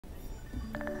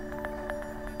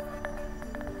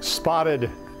Spotted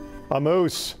a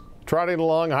moose trotting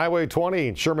along Highway 20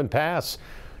 in Sherman Pass.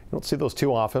 You don't see those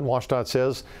too often. WSDOT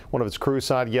says one of its crews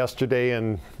saw it yesterday,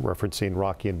 and referencing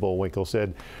Rocky and Bullwinkle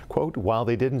said, quote, while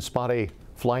they didn't spot a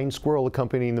flying squirrel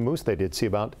accompanying the moose, they did see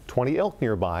about 20 elk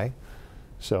nearby.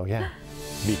 So yeah,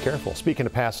 be careful. Speaking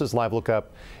of passes, live look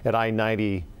up at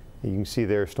I-90. You can see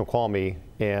there Snoqualmie,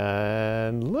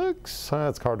 and looks,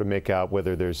 it's hard to make out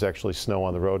whether there's actually snow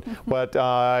on the road. But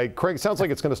Craig, sounds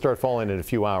like it's going to start falling in a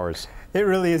few hours. It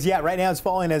really is. Yeah, right now it's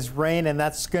falling as rain, and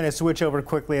that's going to switch over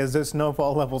quickly as those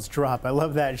snowfall levels drop. I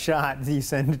love that shot you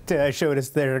showed us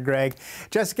there, Greg.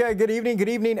 Jessica, good evening. Good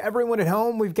evening, everyone at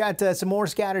home. We've got some more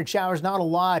scattered showers, not a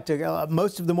lot.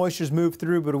 Most of the moisture's moved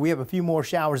through, but we have a few more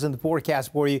showers in the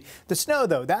forecast for you. The snow,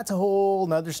 though, that's a whole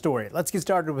nother story. Let's get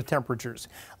started with temperatures.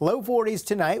 Low 40s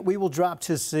tonight. We will drop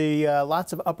to see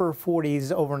lots of upper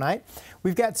 40s overnight.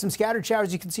 We've got some scattered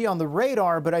showers you can see on the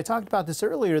radar, but I talked about this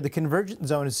earlier. The convergence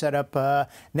zone is set up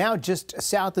now just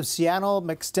south of Seattle,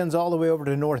 extends all the way over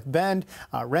to North Bend,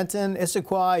 Renton,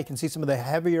 Issaquah. You can see some of the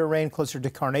heavier rain closer to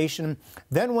Carnation.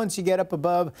 Then once you get up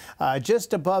above,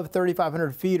 just above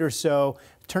 3,500 feet or so,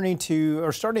 starting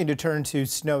to turn to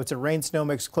snow. It's a rain snow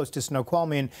mix close to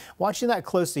Snoqualmie, and watching that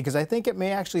closely because I think it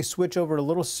may actually switch over a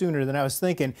little sooner than I was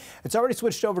thinking. It's already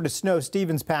switched over to snow,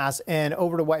 Stevens Pass, and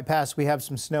over to White Pass we have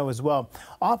some snow as well.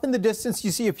 Off in the distance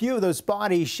you see a few of those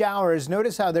spotty showers.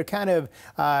 Notice how they're kind of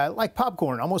like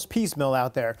popcorn, almost piecemeal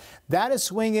out there. That is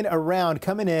swinging around,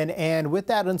 coming in, and with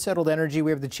that unsettled energy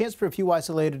we have the chance for a few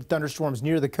isolated thunderstorms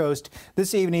near the coast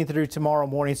this evening through tomorrow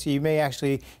morning, so you may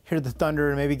actually hear the thunder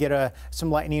and maybe get some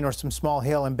lightning or some small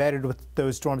hail embedded with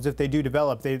those storms if they do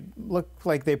develop. They look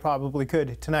like they probably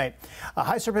could tonight. A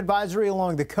high surf advisory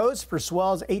along the coast for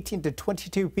swells 18 to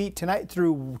 22 feet tonight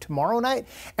through tomorrow night.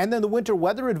 And then the winter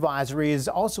weather advisory is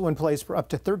also in place for up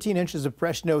to 13 inches of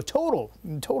fresh snow total.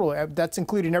 That's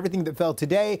including everything that fell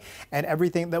today and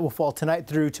everything that will fall tonight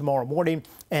through tomorrow morning.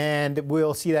 And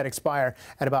we'll see that expire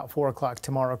at about 4 o'clock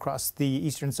tomorrow across the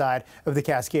eastern side of the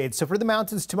Cascades. So for the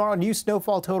mountains tomorrow, new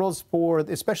snowfall totals for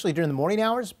especially during the morning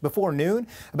hours before noon,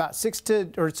 about 2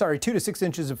 to 6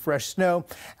 inches of fresh snow.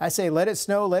 I say let it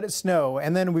snow, let it snow.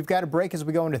 And then we've got a break as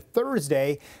we go into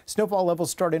Thursday. Snowfall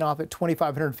levels starting off at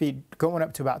 2,500 feet, going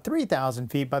up to about 3,000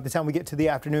 feet by the time we get to the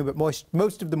afternoon, but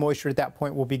most of the moisture at that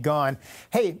point will be gone.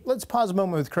 Hey, let's pause a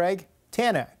moment with Craig,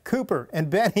 Tana, Cooper, and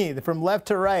Benny from left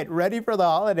to right, ready for the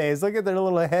holidays. Look at their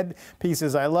little head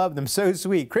pieces. I love them. So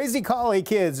sweet. Crazy collie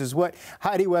kids is what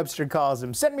Heidi Webster calls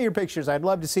them. Send me your pictures. I'd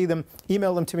love to see them.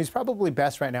 Email them to me. It's probably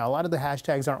best right now. A lot of the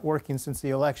hashtags aren't working since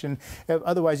the election.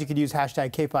 Otherwise, you could use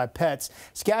hashtag K5Pets.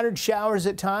 Scattered showers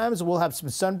at times. We'll have some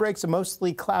sun breaks, a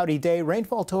mostly cloudy day.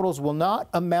 Rainfall totals will not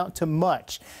amount to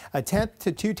much. 1/10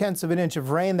 to 2/10 of an inch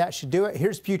of rain. That should do it.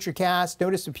 Here's Futurecast.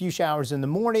 Notice a few showers in the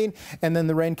morning, and then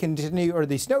the rain continues. Or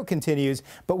the snow continues,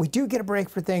 but we do get a break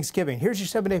for Thanksgiving. Here's your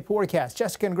 7-day forecast.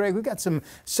 Jessica and Greg, we've got some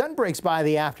sun breaks by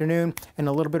the afternoon and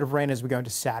a little bit of rain as we go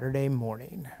into Saturday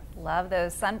morning. Love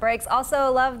those sun breaks.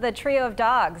 Also love the trio of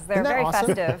dogs. They're very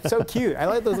awesome? festive. So cute. I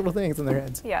like those little things on their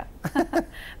heads. Yeah.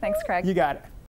 Thanks, Craig. You got it.